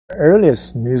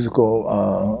Earliest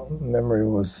musical memory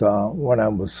was when I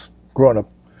was growing up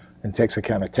in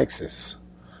Texarkana, Texas.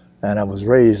 And I was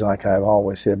raised, like I've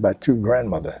always said, by two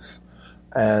grandmothers.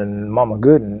 And Mama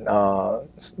Gooden,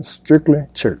 strictly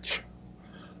church.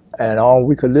 And all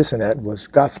we could listen at was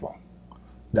gospel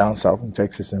down south in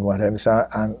Texas and what have you. So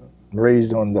I'm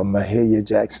raised on the Mahalia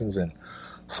Jacksons and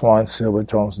Swan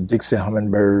Silvertones, Dixie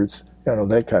Hummingbirds,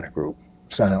 that kind of group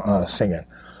singing.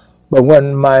 But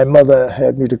when my mother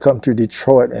had me to come to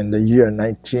Detroit in the year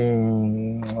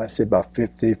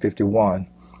 50, 51,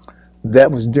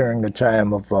 that was during the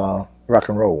time of rock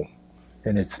and roll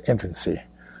in its infancy.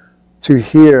 To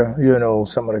hear,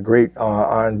 some of the great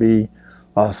R&B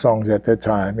songs at that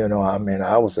time,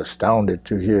 I was astounded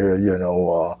to hear,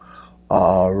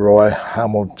 Roy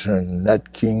Hamilton,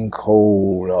 Nat King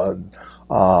Cole,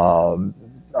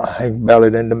 Hank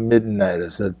Ballard and the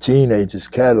Midnighters, the Teenagers,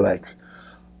 Cadillacs.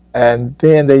 And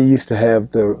then they used to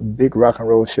have the big rock and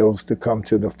roll shows to come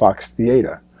to the Fox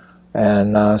Theater.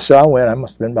 And so I went. I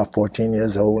must have been about 14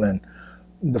 years old. And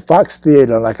the Fox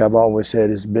Theater, like I've always said,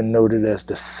 has been noted as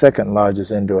the second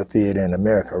largest indoor theater in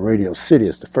America. Radio City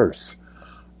is the first.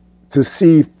 To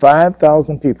see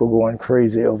 5,000 people going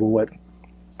crazy over what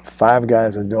five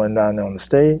guys are doing down there on the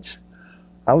stage,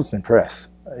 I was impressed,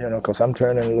 because I'm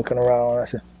turning and looking around. I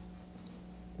said,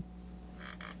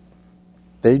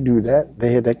 they do that?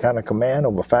 They had that kind of command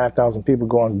over 5,000 people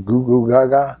going goo goo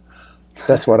gaga?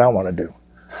 That's what I want to do.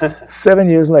 7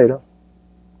 years later,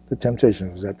 the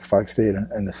Temptations was at the Fox Theater,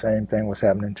 and the same thing was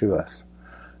happening to us.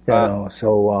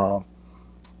 So,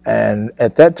 and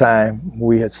at that time,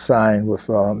 we had signed with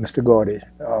Mr. Gordy,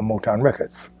 Motown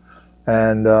Records.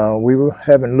 And we were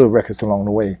having little records along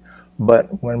the way. But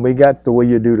when we got The Way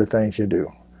You Do the Things You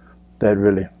Do, that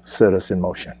really set us in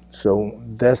motion. So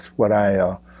that's what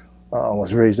I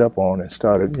was raised up on and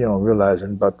started,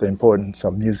 realizing about the importance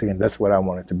of music, and that's what I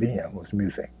wanted to be in, was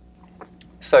music.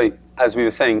 So, as we were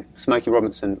saying, Smokey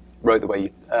Robinson wrote the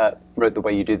way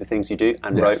you do the things you do,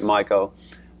 and wrote My Girl,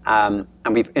 and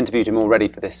we've interviewed him already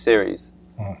for this series.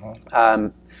 Mm-hmm.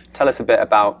 Tell us a bit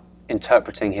about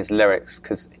interpreting his lyrics,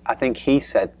 because I think he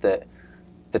said that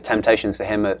the Temptations for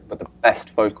him were the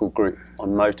best vocal group on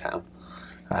Motown.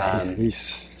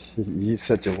 He's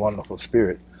such a wonderful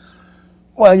spirit.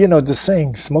 Well, to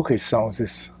sing Smokey's songs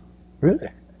is really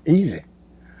easy.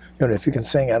 If you can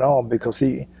sing at all, because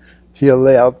he'll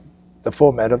lay out the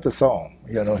format of the song.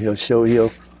 He'll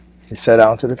sit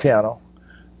down to the piano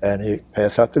and he'll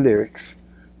pass out the lyrics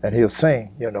and he'll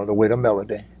sing, the way the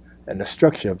melody and the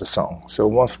structure of the song. So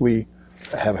once we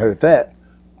have heard that,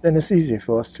 then it's easy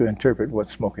for us to interpret what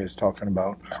Smokey is talking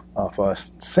about, for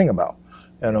us to sing about.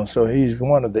 So he's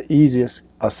one of the easiest,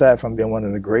 aside from being one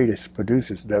of the greatest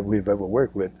producers that we've ever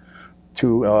worked with,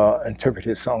 to interpret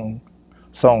his songs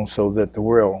so that the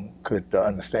world could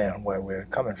understand where we're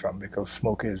coming from, because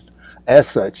Smokey is as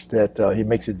such that he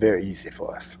makes it very easy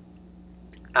for us.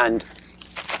 And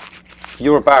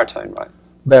you're a baritone, right?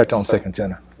 Baritone, second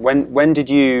tenor. When did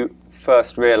you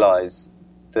first realize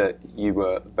that you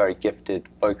were a very gifted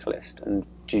vocalist, and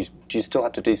do you still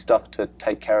have to do stuff to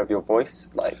take care of your voice,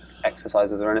 like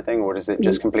exercises or anything, or is it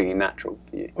just completely natural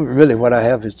for you? Really, what I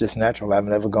have is just natural. I've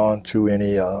never gone to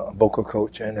any vocal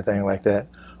coach or anything like that.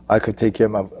 I could take care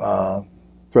of my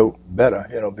throat better,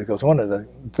 because one of the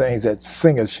things that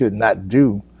singers should not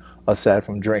do, aside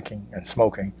from drinking and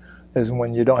smoking, is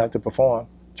when you don't have to perform,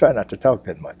 try not to talk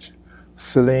that much.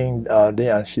 Celine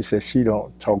Dion, she says she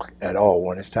don't talk at all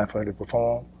when it's time for her to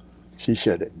perform. She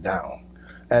shut it down.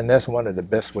 And that's one of the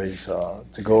best ways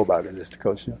to go about it, is to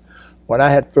coach you. When I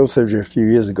had throat surgery a few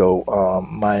years ago,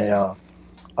 my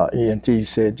ENT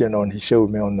said, and he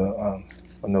showed me on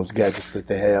those gadgets that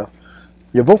they have,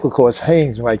 your vocal cords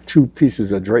hang like two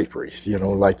pieces of drapery,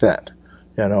 like that.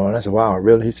 And I said, wow,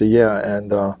 really? He said, yeah,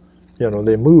 and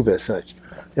they move as such.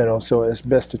 So it's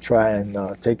best to try and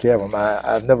take care of them.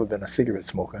 I've never been a cigarette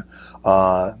smoker,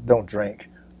 don't drink,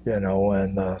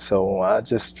 and so I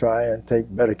just try and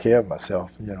take better care of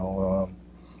myself,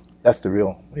 That's the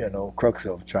real, crux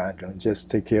of trying to just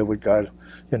take care of what God,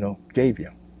 gave you.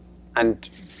 And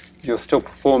you're still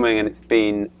performing, and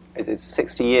is it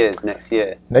 60 years next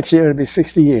year? Next year it'll be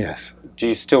 60 years. Do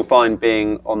you still find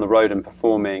being on the road and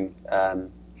performing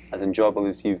as enjoyable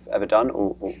as you've ever done,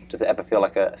 or does it ever feel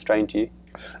like a strain to you?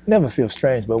 Never feel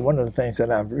strange, but one of the things that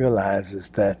I've realized is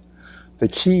that the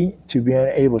key to being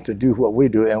able to do what we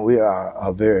do, and we are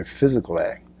a very physical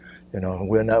act,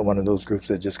 we're not one of those groups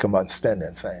that just come out and stand there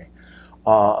and sing.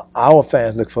 Our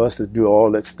fans look for us to do all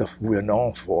that stuff we're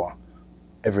known for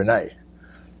every night.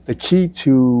 The key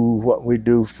to what we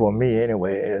do, for me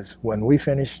anyway, is when we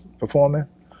finish performing,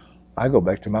 I go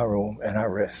back to my room and I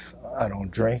rest. I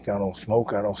don't drink, I don't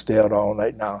smoke, I don't stay out all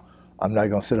night. Now, I'm not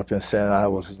going to sit up and say I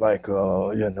was like,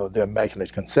 the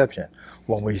Immaculate Conception.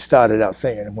 When we started out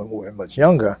singing when we were much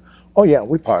younger, oh yeah,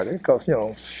 we partied because,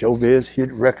 showbiz,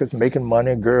 hit records, making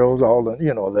money, girls, all the,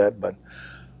 that. But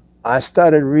I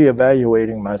started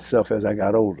reevaluating myself as I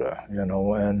got older,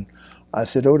 and I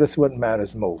said, Otis, what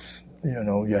matters most?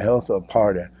 Your health or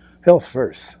partying? Health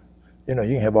first. You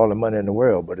can have all the money in the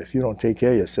world, but if you don't take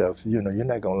care of yourself, you're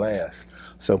not going to last.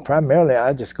 So primarily,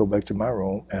 I just go back to my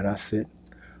room and I sit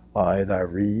and I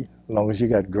read. As long as you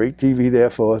got great TV there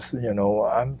for us,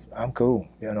 I'm cool.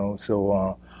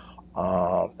 So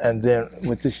and then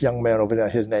with this young man over there,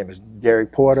 his name is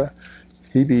Derek Porter.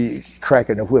 He be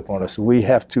cracking the whip on us. We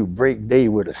have to break day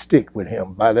with a stick with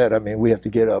him. By that I mean we have to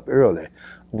get up early.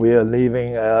 We're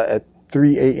leaving at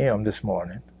 3 a.m. this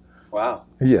morning. Wow.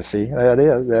 Yeah, see, that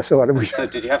is. That's what we. So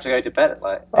did you have to go to bed at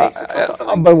like 8 o'clock or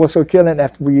something? But what's so killing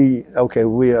after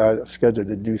we are scheduled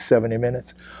to do 70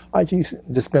 minutes. You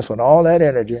dispense with all that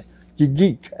energy. You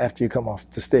geek after you come off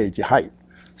the stage. You hype.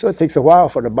 So it takes a while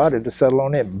for the body to settle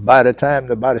on in. By the time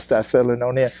the body starts settling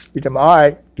on in, you tell them, all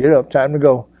right, get up, time to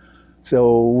go.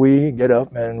 So we get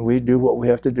up and we do what we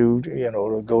have to do,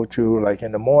 to go to, like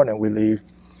in the morning, we leave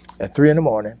at 3 in the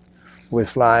morning. We're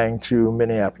flying to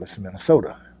Minneapolis,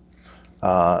 Minnesota.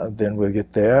 Then we'll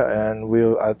get there, and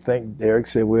I think Derek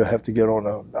said we'll have to get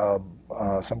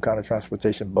on some kind of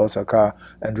transportation bus or car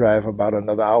and drive about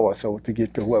another hour or so to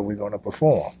get to where we're going to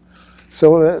perform.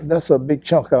 So that's a big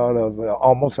chunk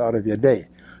almost out of your day.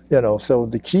 So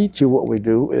the key to what we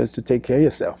do is to take care of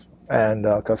yourself, and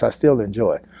because I still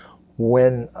enjoy it.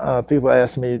 When people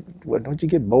ask me, well, don't you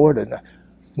get bored?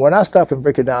 When I stop and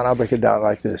break it down, I'll break it down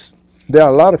like this. There are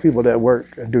a lot of people that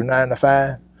work and do 9 to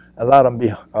 5. A lot of them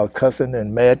be cussing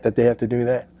and mad that they have to do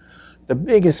that. The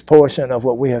biggest portion of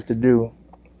what we have to do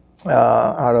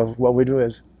out of what we do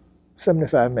is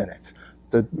 75 minutes.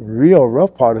 The real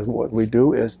rough part of what we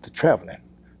do is the traveling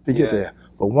to get there.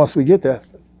 But once we get there,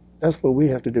 that's what we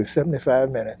have to do,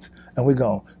 75 minutes, and we're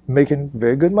gone, making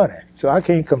very good money. So I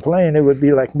can't complain. It would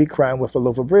be like me crying with a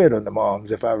loaf of bread on the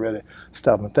moms if I really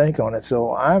stop and think on it.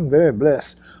 So I'm very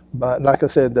blessed. But like I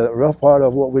said, the rough part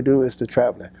of what we do is the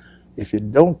traveling. If you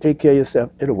don't take care of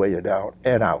yourself, it'll weigh you down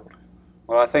and out.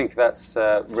 Well, I think that's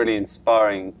a really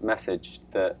inspiring message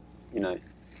that, you're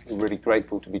really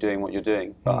grateful to be doing what you're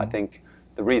doing. But I think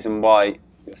the reason why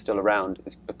you're still around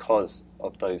is because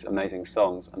of those amazing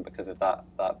songs and because of that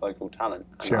vocal talent.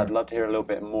 And sure. I'd love to hear a little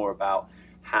bit more about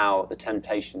how the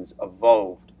Temptations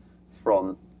evolved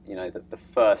from, the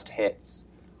first hits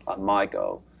like My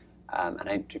Girl, and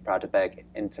Ain't Too Proud to Beg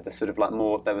into the sort of like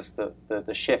more, there was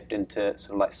the shift into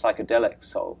sort of like psychedelic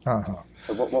soul. Uh-huh.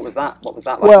 So what was that? What was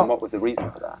that like, and what was the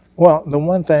reason for that? Well, the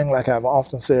one thing, like I've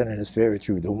often said, and it's very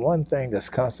true, the one thing that's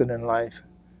constant in life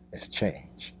is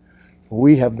change.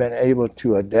 We have been able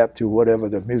to adapt to whatever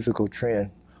the musical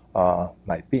trend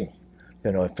might be.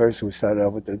 At first we started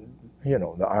out with the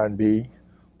R&B,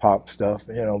 pop stuff,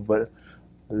 but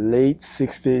late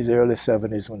 60s, early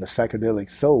 70s, when the psychedelic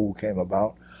soul came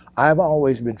about, I've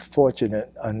always been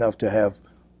fortunate enough to have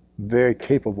very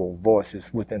capable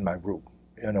voices within my group.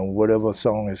 Whatever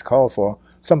song is called for,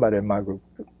 somebody in my group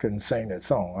can sing that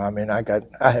song. I mean, I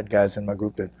had guys in my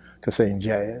group that could sing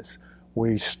jazz.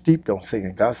 We steeped on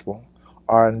singing gospel.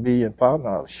 R&B and pop,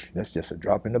 no, that's just a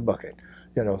drop in the bucket.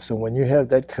 So when you have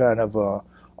that kind of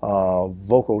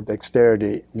vocal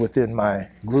dexterity within my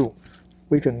group,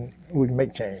 we can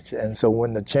make change. And so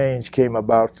when the change came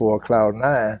about for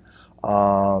Cloud9,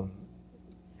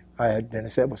 I had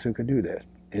Dennis Edwards who could do that,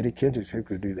 Eddie Kendricks who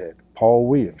could do that, Paul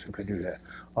Williams who could do that,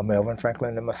 Melvin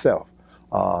Franklin and myself.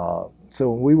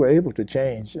 So we were able to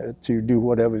change to do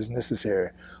whatever is necessary.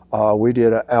 We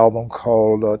did an album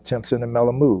called Temps in a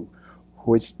Mellow Mood,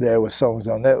 which there were songs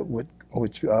on that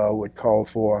which would call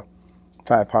for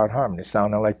 5-part harmony,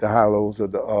 sounding like the hollows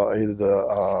of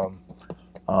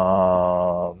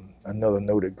another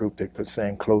noted group that could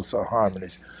sing closer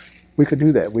harmonies. We could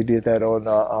do that. We did that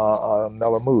on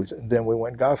Mellow Moods, and then we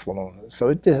went gospel on it. So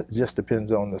it just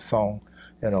depends on the song,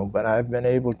 But I've been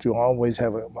able to always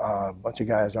have a bunch of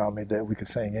guys around me that we could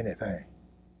sing anything.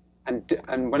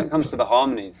 And when it comes to the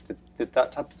harmonies, did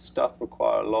that type of stuff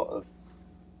require a lot of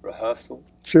rehearsal?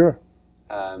 Sure.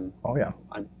 Oh yeah.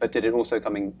 But did it also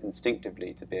come in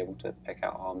instinctively to be able to pick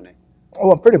out harmony?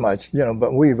 Well, pretty much,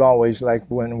 but we've always, like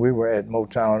when we were at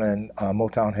Motown, and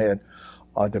Motown had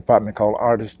a department called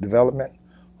Artist Development.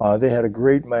 They had a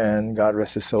great man, God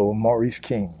rest his soul, Maurice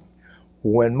King.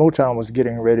 When Motown was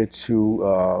getting ready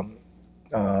to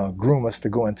groom us to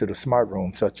go into the smart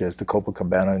rooms, such as the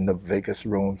Copacabana and the Vegas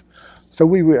rooms. So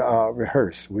we would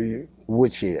rehearse. We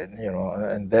woodshed,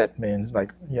 and that means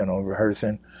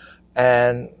rehearsing.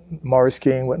 And Maurice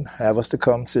King would have us to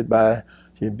come sit by.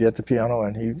 He'd be at the piano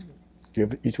and he'd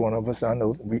give each one of us our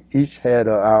notes. We each had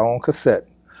our own cassette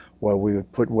where we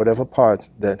would put whatever parts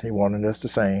that he wanted us to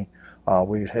sing.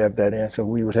 We'd have that in, so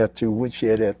we would have to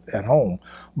woodshed at home.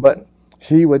 But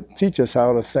he would teach us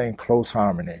how to sing close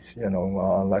harmonies,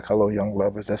 like Hello Young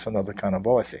Lovers. That's another kind of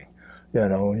voicing,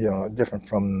 different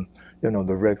from,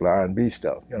 the regular R&B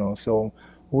stuff, So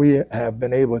we have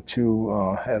been able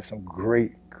to have some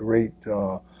great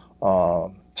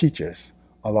teachers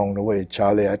along the way.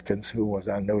 Charlie Atkins, who was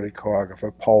our noted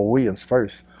choreographer. Paul Williams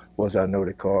first was our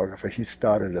noted choreographer. He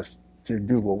started us to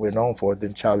do what we're known for.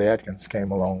 Then Charlie Atkins came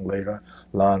along later,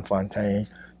 Lon Fontaine,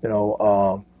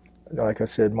 like I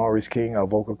said, Maurice King, our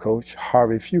vocal coach,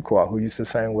 Harvey Fuqua, who used to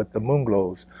sing with the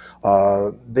Moonglows.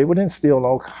 They would instill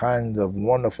all kinds of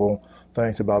wonderful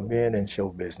things about being in show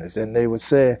business. And they would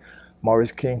say,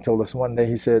 Maurice King told us one day,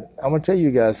 he said, I'm going to tell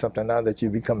you guys something now that you're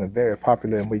becoming very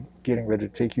popular and we're getting ready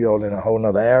to take you all in a whole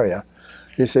nother area.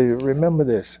 He said, remember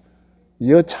this,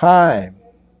 your time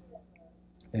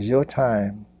is your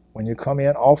time when you come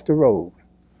in off the road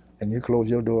and you close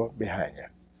your door behind you.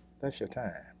 That's your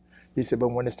time. He said, but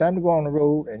when it's time to go on the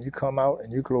road and you come out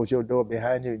and you close your door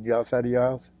behind you and you're outside of your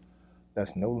house,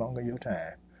 that's no longer your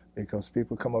time, because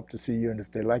people come up to see you, and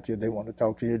if they like you, they want to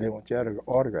talk to you, they want your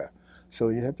autograph. So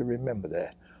you have to remember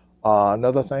that.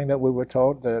 Another thing that we were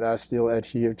taught that I still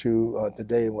adhere to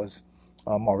today was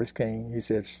Maurice King. He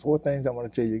said, 4 things I want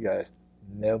to tell you guys.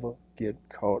 Never get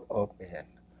caught up in.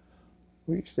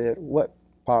 We said, what?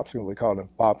 Pops, we called him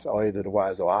Pops, or either the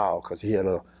wise or owl, because he had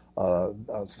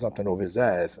something over his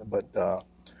eyes. But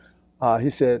he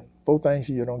said, 4 things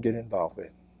you don't get involved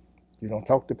with. You don't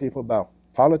talk to people about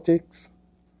politics,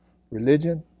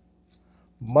 religion,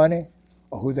 money,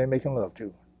 or who they're making love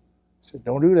to. So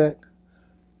don't do that.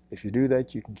 If you do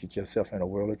that, you can get yourself in a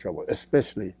world of trouble,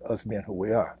 especially us being who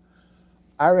we are.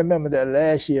 I remember that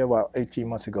last year, about 18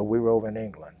 months ago, we were over in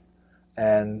England,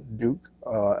 and Duke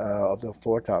of the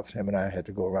Four Tops, him and I had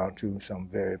to go around to some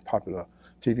very popular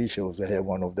TV shows. They had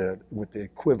one over there with the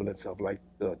equivalents of like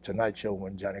the Tonight Show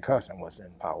when Johnny Carson was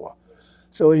in power.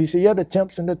 So he said, yeah, the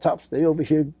Temps and the Tops, they over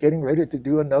here getting ready to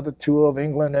do another tour of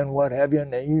England and what have you,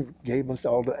 and then he gave us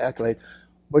all the accolades.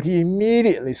 But he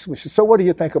immediately switched. So what do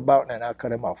you think about? And I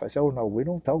cut him off. I said, oh, no, we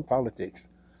don't talk politics,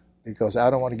 because I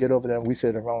don't want to get over there and we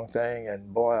said the wrong thing.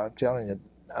 And boy, I'm telling you,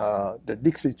 the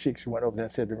Dixie Chicks went over there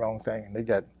and said the wrong thing, and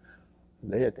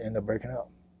they had to end up breaking up.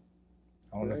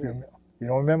 I don't know if you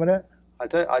don't remember that?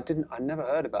 I never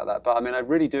heard about that, but I mean, I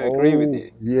really do agree with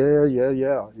you.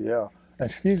 Yeah.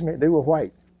 Excuse me, they were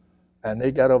white, and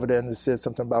they got over there and they said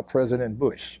something about President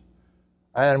Bush.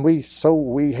 And we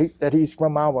hate that he's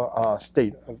from our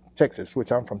state of Texas,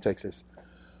 which I'm from Texas.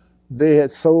 They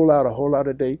had sold out a whole lot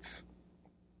of dates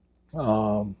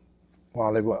while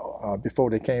they were before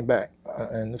they came back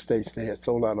in the States. They had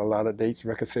sold out a lot of dates.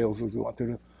 Record sales was going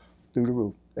through the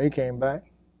roof. They came back.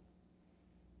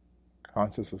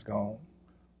 Concerts was gone.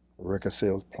 Record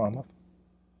sales plummeted.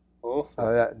 Oh,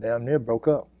 damn near broke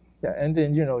up. Yeah, and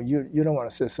then you don't want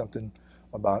to say something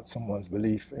about someone's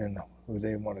belief in who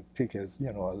they want to pick as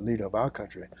a leader of our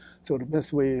country. So the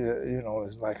best way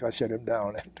is like I shut him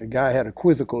down. The guy had a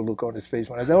quizzical look on his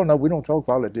face when I said, "Oh no, we don't talk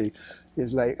politics."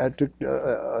 It's like I took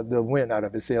the wind out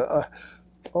of his sail.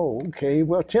 Oh, okay.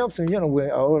 Well, Thompson,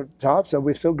 we're Tops, so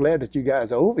we're so glad that you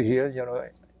guys are over here.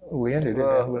 We ended it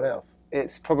and we left.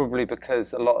 It's probably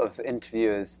because a lot of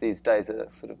interviewers these days are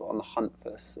sort of on the hunt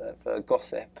for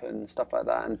gossip and stuff like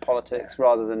that and politics,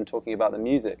 rather than talking about the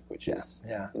music, which is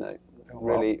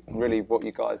really what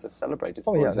you guys are celebrated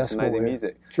for. Is this amazing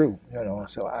music. True,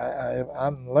 So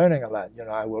I'm learning a lot.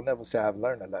 I will never say I've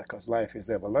learned a lot, because life is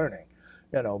ever learning.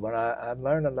 But I've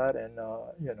learned a lot, and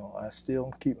I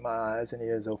still keep my eyes and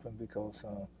ears open, because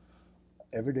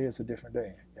every day is a different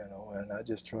day, and I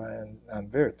just try, and I'm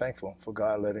very thankful for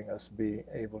God letting us be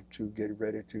able to get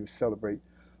ready to celebrate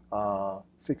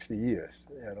 60 years,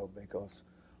 because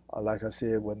like I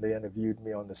said, when they interviewed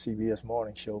me on the CBS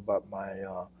morning show about my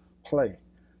play,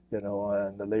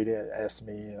 and the lady asked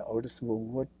me, Otis, well,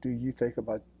 what do you think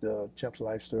about the Chimps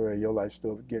life story, your life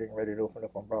story, getting ready to open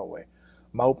up on Broadway?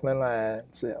 My opening line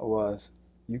was,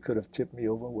 you could have tipped me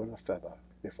over with a feather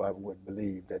if I would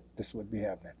believe that this would be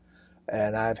happening.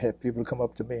 And I've had people come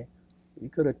up to me, you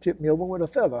could have tipped me over with a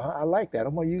feather. Huh? I like that.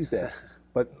 I'm going to use that.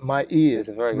 But my ear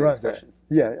runs that.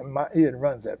 Yeah, my ear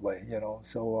runs that way,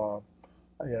 So,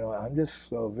 I'm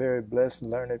just a very blessed,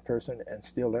 learned person, and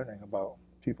still learning about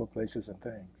people, places, and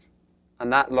things.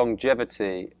 And that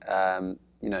longevity,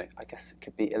 you know, I guess it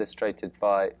could be illustrated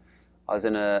by, I was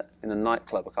in a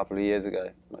nightclub a couple of years ago,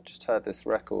 and I just heard this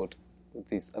record with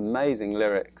these amazing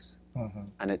lyrics,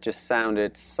 and it just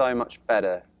sounded so much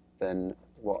better than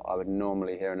what I would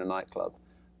normally hear in a nightclub.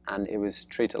 And it was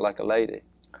Treat It Like a Lady.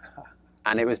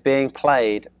 And it was being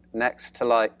played next to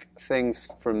like things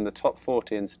from the top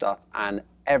 40 and stuff, and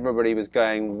everybody was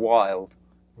going wild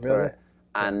for it.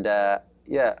 And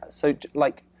yeah, so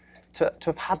like to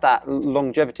have had that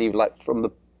longevity, like from the,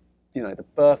 you know, the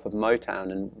birth of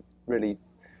Motown and really,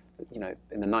 you know,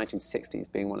 in the 1960s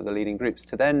being one of the leading groups,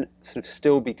 to then sort of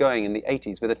still be going in the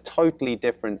 80s with a totally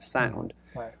different sound.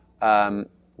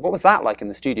 What was that like in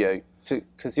the studio?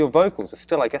 Because your vocals are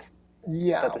still, I guess,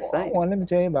 yeah, the same. Well, let me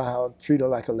tell you about how Treat Her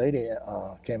Like a Lady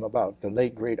came about. The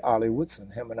late, great Ollie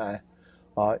Woodson, him and I,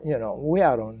 you know, we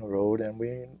out on the road and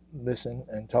we listen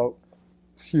and talk,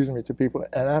 to people.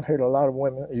 And I've heard a lot of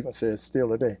women even say still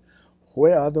today,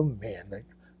 where are the men? Like,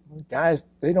 guys,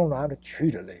 they don't know how to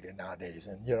treat a lady nowadays.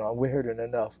 And, you know, we heard it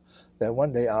enough that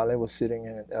one day Ollie was sitting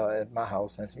at my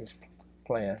house and he was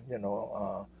playing, you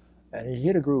know, and he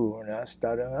hit a groove, and I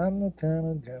started, I'm the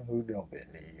kind of girl who don't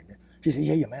believe. He said,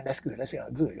 yeah, man, that's good. That's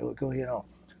good. Go ahead on.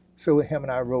 So him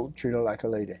and I wrote Treat Her Like a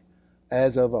Lady.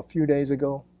 As of a few days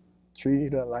ago,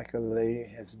 Treat Her Like a Lady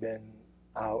has been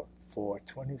out for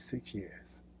 26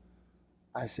 years.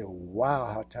 I said, wow,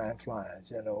 how time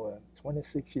flies. You know,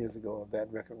 26 years ago,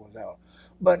 that record was out.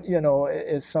 But, you know,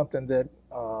 it's something that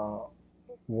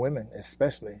women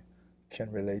especially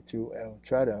can relate to and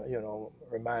try to, you know,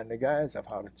 remind the guys of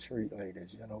how to treat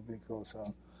ladies, you know, because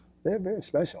they're very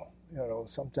special. You know,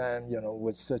 sometimes, you know,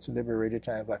 with such liberated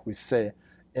times, like we say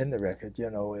in the record, you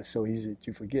know, it's so easy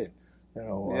to forget, you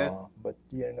know. But,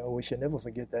 you know, we should never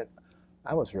forget that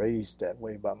I was raised that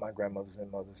way by my grandmothers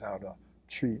and mothers, how to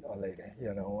treat a lady,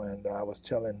 you know. And I was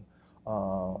telling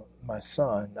my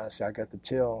son, I said, I got to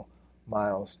tell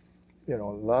Miles, you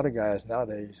know, a lot of guys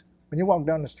nowadays, when you walk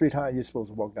down the street, how are you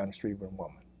supposed to walk down the street with a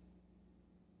woman?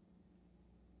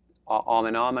 Arm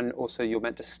in arm, and also you're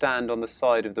meant to stand on the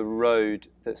side of the road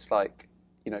that's like,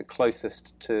 you know,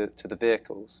 closest to the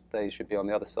vehicles. They should be on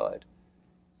the other side.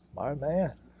 Smart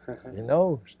man. You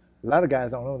know, a lot of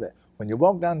guys don't know that. When you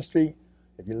walk down the street,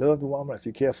 if you love the woman, if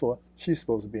you care for her, she's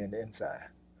supposed to be in the inside.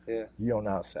 Yeah. You're on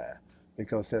the outside.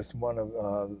 Because that's one of,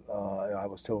 I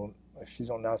was told, if she's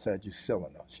on the outside, you're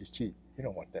selling her. She's cheap. You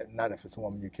don't want that. Not if it's a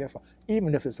woman you care for.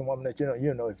 Even if it's a woman that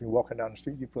you know, if you're walking down the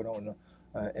street, you put on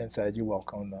the inside, you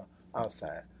walk on the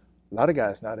outside. A lot of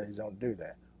guys nowadays don't do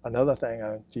that. Another thing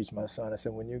I teach my son, I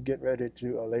said, when you get ready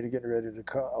to, a lady getting ready to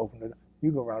open the door,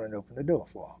 you go around and open the door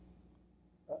for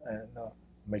her. And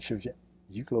make sure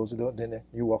you close the door, then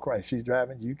you walk right. If she's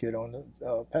driving, you get on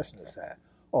the passenger side.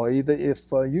 Or either if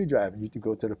you're driving, you can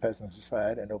go to the passenger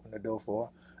side and open the door for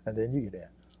her, and then you get in.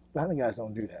 A lot of guys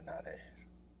don't do that nowadays.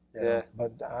 You know?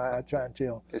 But I try and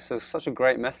tell. It's such a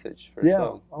great message for a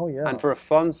song. Oh, yeah. And for a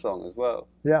fun song as well.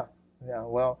 Yeah.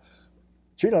 Well,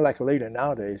 Treat Her Like a Lady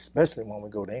nowadays, especially when we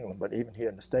go to England, but even here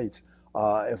in the States,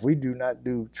 if we do not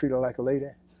do Treat Her Like a Lady,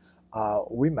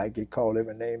 we might get called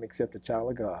every name except the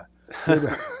child of God.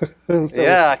 So,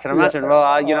 yeah, I can imagine. Well,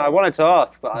 I wanted to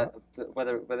ask, but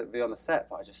whether it be on the set,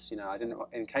 but I just, I didn't.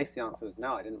 In case the answer was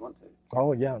no, I didn't want to.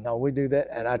 Oh yeah, no, we do that,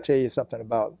 and I tell you something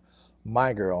about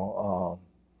My Girl.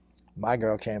 My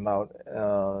Girl came out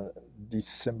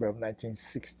December of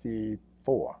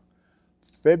 1964.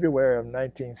 February of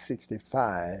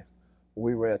 1965,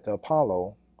 we were at the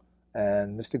Apollo,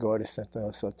 and Mr. Gordy sent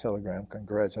us a telegram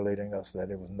congratulating us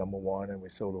that it was #1 and we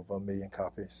sold over 1 million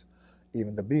copies.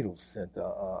 Even the Beatles sent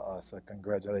us a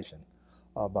congratulation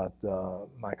about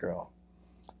My Girl.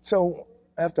 So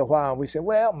after a while, we said,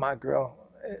 well, My Girl,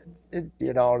 it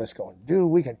did all it's going to do.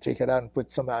 We can take it out and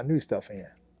put some of our new stuff in.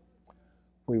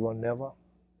 We will never,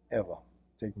 ever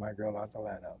take My Girl out the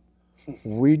lineup.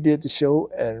 We did the show,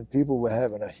 and people were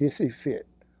having a hissy fit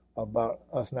about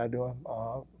us not doing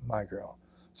My Girl.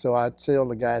 So I tell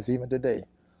the guys even today,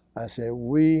 I said,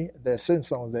 there's certain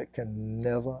songs that can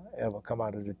never, ever come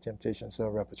out of the Temptations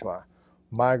repertoire.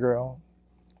 My Girl,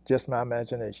 Just My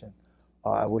Imagination,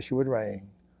 I Wish You Would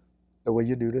Rain, The Way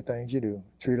You Do the Things You Do,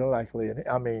 Treat Her Like a Lady.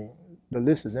 I mean, the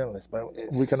list is endless, but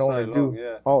we can only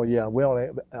we're only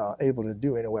able to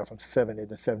do anywhere from 70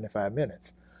 to 75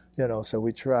 minutes. So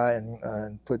we try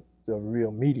and put the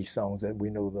real meaty songs that we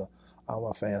know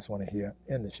our fans want to hear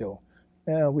in the show.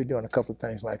 Yeah, we're doing a couple of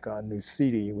things like our new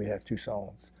CD. We have 2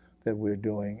 songs that we're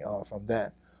doing from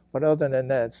that. But other than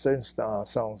that, certain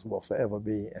songs will forever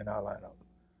be in our lineup.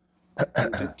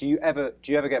 And do you ever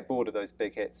get bored of those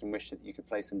big hits and wish that you could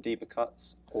play some deeper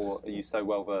cuts, or are you so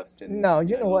well versed in? No,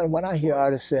 you know what? When I hear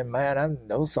artists say, "Man,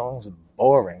 those songs are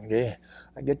boring,"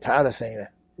 I get tired of saying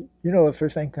that. You know, the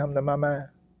first thing come to my mind,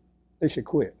 they should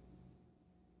quit.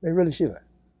 They really should.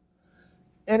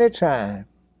 Anytime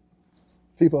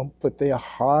people put their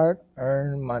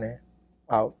hard-earned money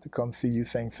out to come see you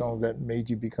sing songs that made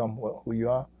you become who you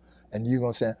are, and you're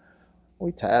gonna say,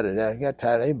 "We tired of that. I got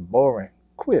tired. They boring."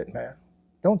 Quit, man.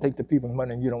 Don't take the people's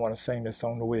money and you don't want to sing the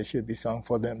song the way it should be sung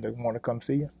for them to want to come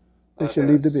see you. They should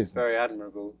leave the business. Very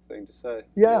admirable thing to say.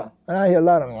 Yeah, and I hear a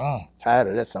lot of them, tired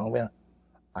of that song. Well,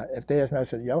 if they ask me, I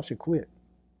said, y'all should quit.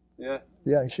 Yeah.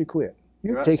 Yeah, you should quit.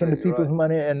 You're taking the people's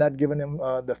money and not giving them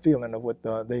the feeling of what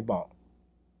they bought.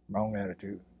 Wrong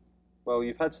attitude. Well,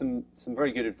 you've had some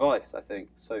very good advice, I think,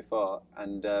 so far.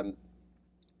 And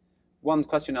one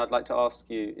question I'd like to ask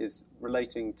you is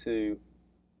relating to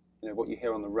what you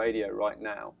hear on the radio right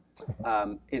now.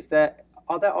 Are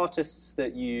there artists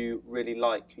that you really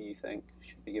like who you think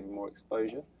should be given more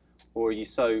exposure, or are you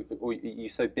so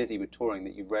busy with touring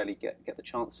that you rarely get the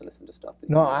chance to listen to stuff?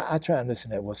 No, I try and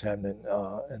listen to what's happening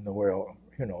in the world,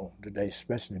 today,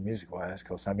 especially music-wise,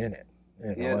 because I'm in it.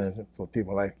 And for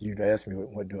people like you to ask me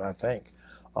what do I think,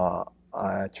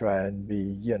 I try and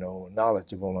be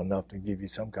knowledgeable enough to give you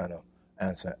some kind of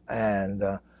answer. And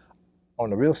on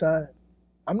the real side,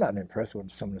 I'm not impressed with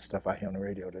some of the stuff I hear on the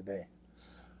radio today.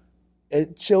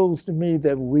 It shows to me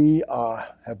that we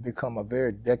have become a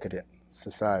very decadent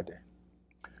society.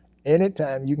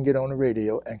 Anytime you can get on the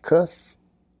radio and cuss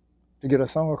to get a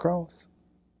song across,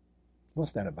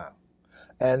 what's that about?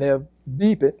 And they'll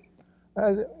beep it.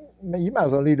 I said, man, you might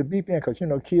as well leave the beep in, because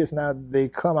kids now, they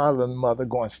come out of the mother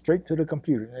going straight to the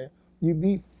computer. You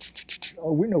beep,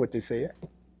 oh, we know what they said.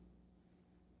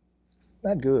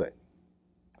 Not good.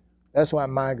 That's why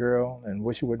My Girl and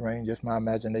Wish It Would Rain, Just My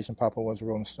Imagination, Papa Was a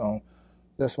Rolling Stone,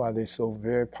 that's why they're so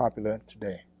very popular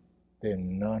today. They're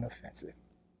non-offensive.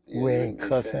 Yeah, we ain't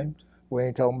cussing. We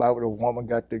ain't talking about what a woman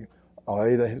got to, or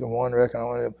either the one record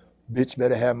on, bitch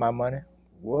better have my money.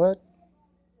 What?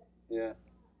 Yeah.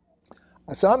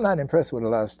 So I'm not impressed with a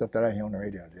lot of stuff that I hear on the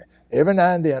radio today. Every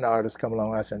now and then artists come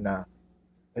along, I say, nah,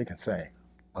 they can sing.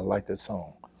 I like that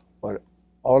song. But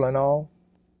all in all,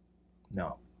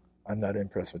 no. I'm not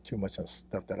impressed with too much of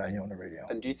stuff that I hear on the radio.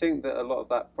 And do you think that a lot of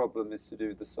that problem is to do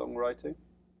with the songwriting?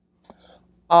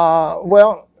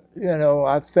 Well,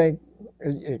 I think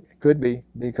it could be,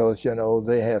 because,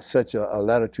 they have such a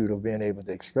latitude of being able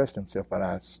to express themselves, but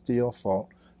I still fault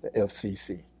the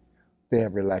FCC. They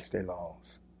have relaxed their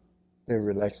laws. They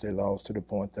relaxed their laws to the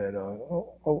point that,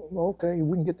 okay,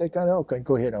 we can get that kind of, okay,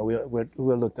 go ahead, and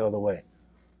we'll look the other way.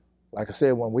 Like I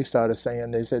said, when we started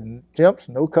singing, they said, Temps,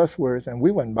 no cuss words, and we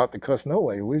wasn't about to cuss no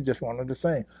way. We just wanted to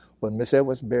sing. But Miss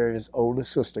Edwards Berry's older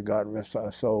sister, God rest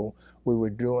her soul, we were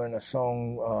doing a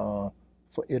song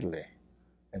for Italy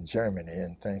and Germany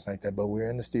and things like that. But we were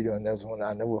in the studio, and that was when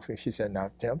I know she said,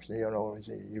 now, Temps,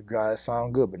 you guys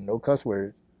sound good, but no cuss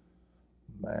words.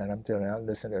 Man, I'm telling you, I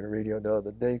listened to the radio the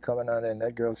other day coming on, and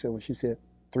that girl said what she said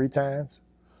 3 times.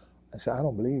 I said, I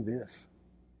don't believe this.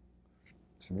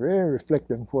 It's very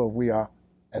reflective of where we are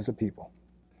as a people.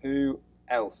 Who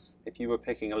else, if you were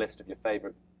picking a list of your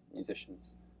favorite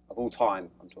musicians of all time,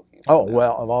 I'm talking about? Oh,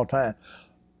 well, of all time.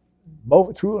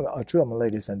 Two of my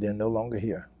ladies, and they're no longer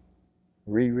here.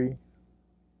 Riri,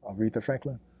 Aretha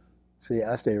Franklin. See,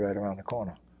 I stay right around the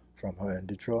corner from her in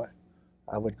Detroit.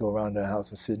 I would go around the house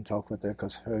and sit and talk with her,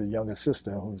 because her younger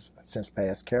sister, who's since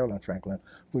passed, Carolyn Franklin,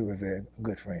 we were very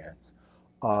good friends.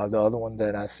 The other one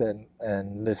that I sat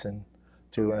and listened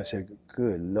to, and I said,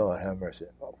 good Lord, have mercy,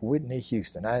 Whitney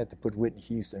Houston. I had to put Whitney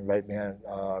Houston right behind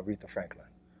Aretha Franklin.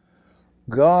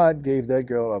 God gave that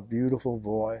girl a beautiful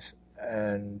voice,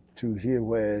 and to hear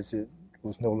whereas it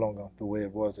was no longer the way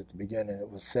it was at the beginning, it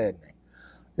was saddening,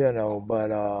 but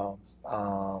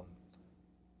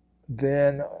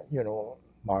then,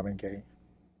 Marvin Gaye.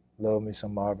 Love me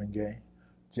some Marvin Gaye.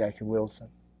 Jackie Wilson.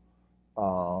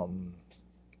 Al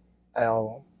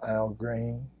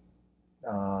Green.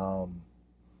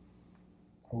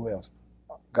 Who else?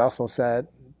 Gospel side,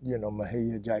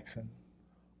 Mahalia Jackson.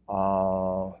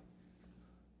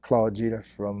 Claude Jeter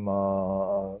from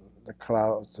the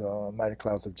Clouds, Mighty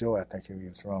Clouds of Joy, I think he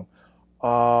was from.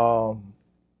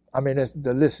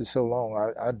 The list is so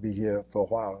long, I'd be here for a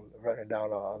while, writing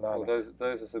down a lot of...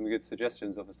 Those are some good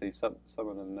suggestions. Obviously, some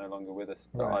of them are no longer with us,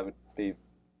 but right. I would be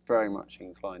very much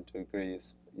inclined to agree,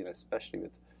 especially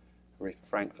with Aretha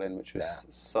Franklin, which was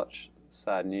such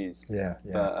sad news. Yeah.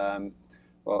 But,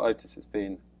 well, Otis, it's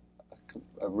been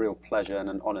a real pleasure and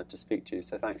an honour to speak to you,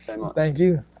 so thanks so much. Thank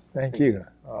you.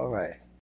 All right.